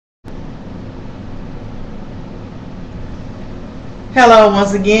Hello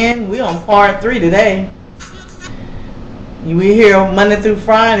once again. We're on part 3 today. We're here Monday through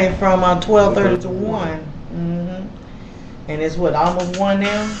Friday from 12:30 to 1. And it's what, almost 1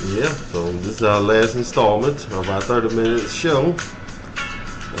 now? Yeah, so this is our last installment of our 30-minute show.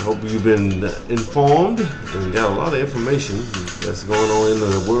 I hope you've been informed and got a lot of information that's going on in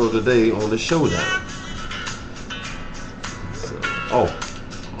the world today on the Showdown. So,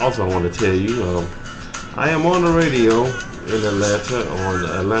 also I want to tell you, I am on the radio in Atlanta on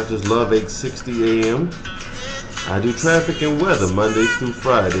Atlanta's Love 860 AM. I do traffic and weather Mondays through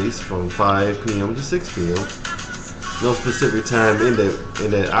Fridays from 5 p.m. to 6 p.m. No specific time in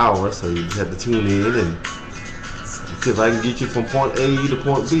that hour, so you have to tune in and see if I can get you from point A to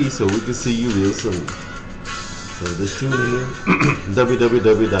point B so we can see you real soon. So just tune in,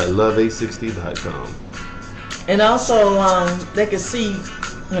 www.love860.com. And also, they can see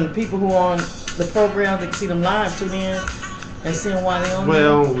when the people who are on the program, they can see them live, tune in and see them while they're on.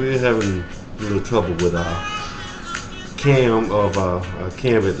 Well, we're having a little trouble with our cam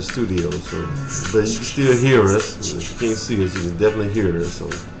at the studio, so but you can still hear us. If you can't see us, you can definitely hear us. So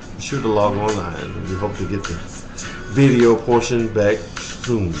be sure to log online. We hope to get the video portion back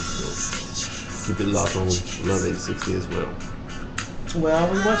soon. So keep it locked on Love 860 as well. Well,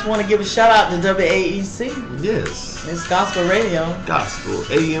 we just want to give a shout out to WAEC. Yes. It's gospel radio. Gospel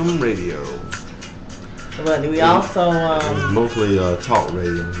AM radio. But we also it's mostly talk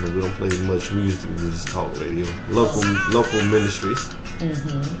radio. We don't play much music. We just talk radio. Local ministries.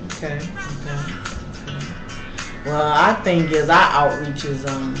 Okay. Well, our thing is our outreach is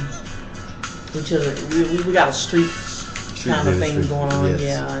we got a street kind of thing going on. Yes.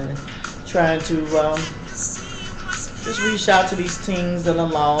 Yeah, and trying to just reach out to these teens that are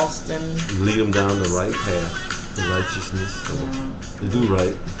lost and lead them down the right path, the righteousness, to do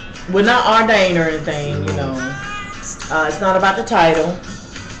right. We're not ordained or anything, you know. It's not about the title.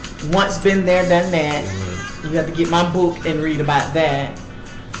 Once been there, done that. You have to get my book and read about that.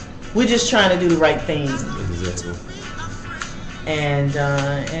 We're just trying to do the right thing. Exactly. And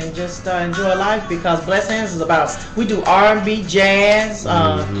just enjoy life, because Blessed Hands is about, we do R&B, jazz,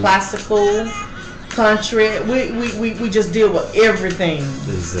 classical, country. We just deal with everything.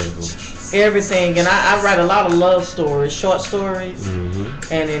 Exactly. Everything. And I write a lot of love stories, short stories,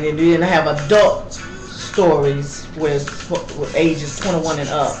 and then I have adult stories with ages 21 and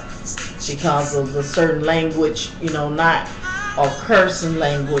up, because of the certain language, you know, not a cursing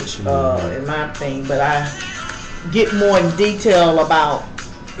language in my thing, but I get more in detail about,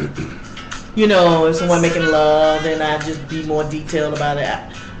 you know, if someone making love, and I just be more detailed about it.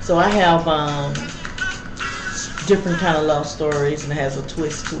 So I have different kind of love stories, and it has a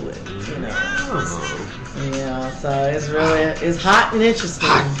twist to it, you know. Yeah, so it's really, it's hot and interesting.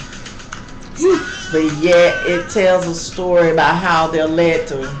 But yet it tells a story about how they're led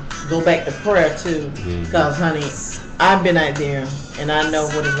to go back to prayer too. Because honey, I've been out there and I know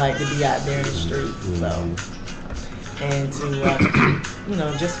what it's like to be out there in the street. So, and to you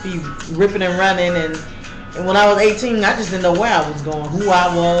know, just be ripping and running, and when I was 18, I just didn't know where I was going, who I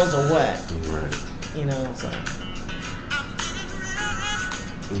was or what. Right. You know, so.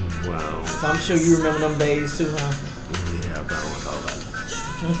 Wow. So I'm sure you remember them days too, huh? Yeah, I don't want to talk about it.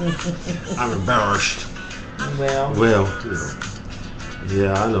 I'm embarrassed. Well, you know.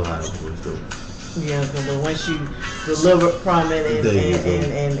 Yeah, I know how it was though. Yeah, but once you delivered from it,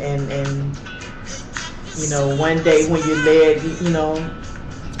 and you know, one day when you're led, you know,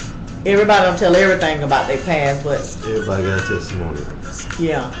 everybody don't tell everything about their past, but everybody got a testimony.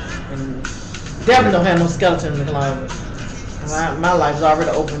 Yeah, and definitely don't have no skeleton in the closet. My life's already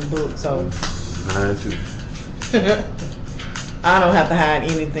an open book, so Mine too. I don't have to hide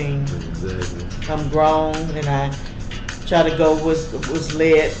anything. Exactly. I'm grown, and I try to go what's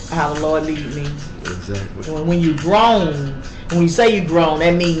led, how the Lord lead me. Exactly. When you're grown, when you say you're grown,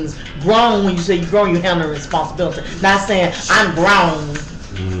 that means grown. When you say you're grown, you handle responsibility. Not saying I'm grown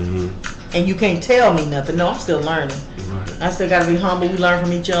and you can't tell me nothing. No, I'm still learning. Right. I still got to be humble. We learn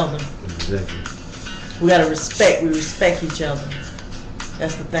from each other. Exactly. We got to respect. We respect each other.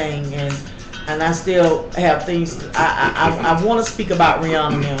 That's the thing. And I still have things. I want to speak about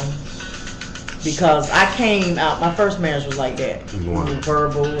Rihanna now, because I came out. My first marriage was like that. Wow.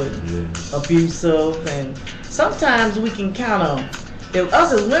 Verbal and abusive, and sometimes we can kind of, if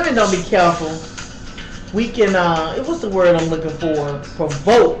us as women don't be careful, we can, what's the word I'm looking for?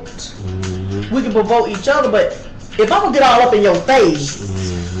 Provoked. We can provoke each other, but if I'm gonna get all up in your face,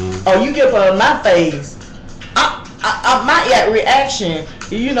 or you get up in my face, my reaction,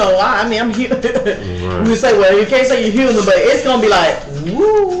 you know, I mean, I'm human. Right. We say, well, you can't say you're human, but it's gonna be like,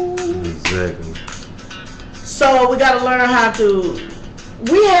 woo. Exactly. So we got to learn how to.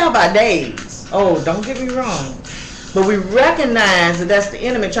 We have our days. Oh, don't get me wrong. But we recognize that that's the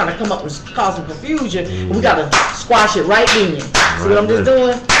enemy trying to come up and cause some confusion. Mm-hmm. We got to squash it right then. See what I'm just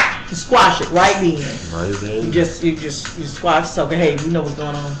doing? You squash it right then. Right then. You squash. So hey, we know what's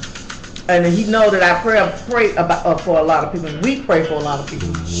going on. And he know that I pray about for a lot of people. We pray for a lot of people.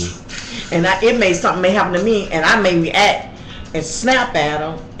 Mm-hmm. And something may happen to me, and I may react and snap at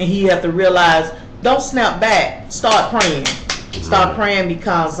him, and he have to realize, don't snap back. Start praying. Start praying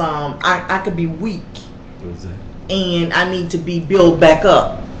because I could be weak. Exactly. And I need to be built back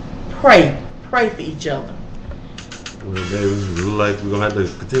up. Pray for each other. Well, baby, we look like we're gonna have to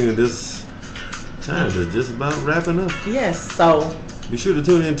continue this time. It's just about wrapping up. Yes. So be sure to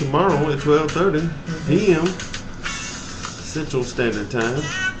tune in tomorrow at 12:30 p.m. Central Standard Time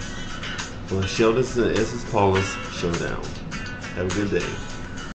for Sheldon's and Essence Paula's Showdown. Have a good day.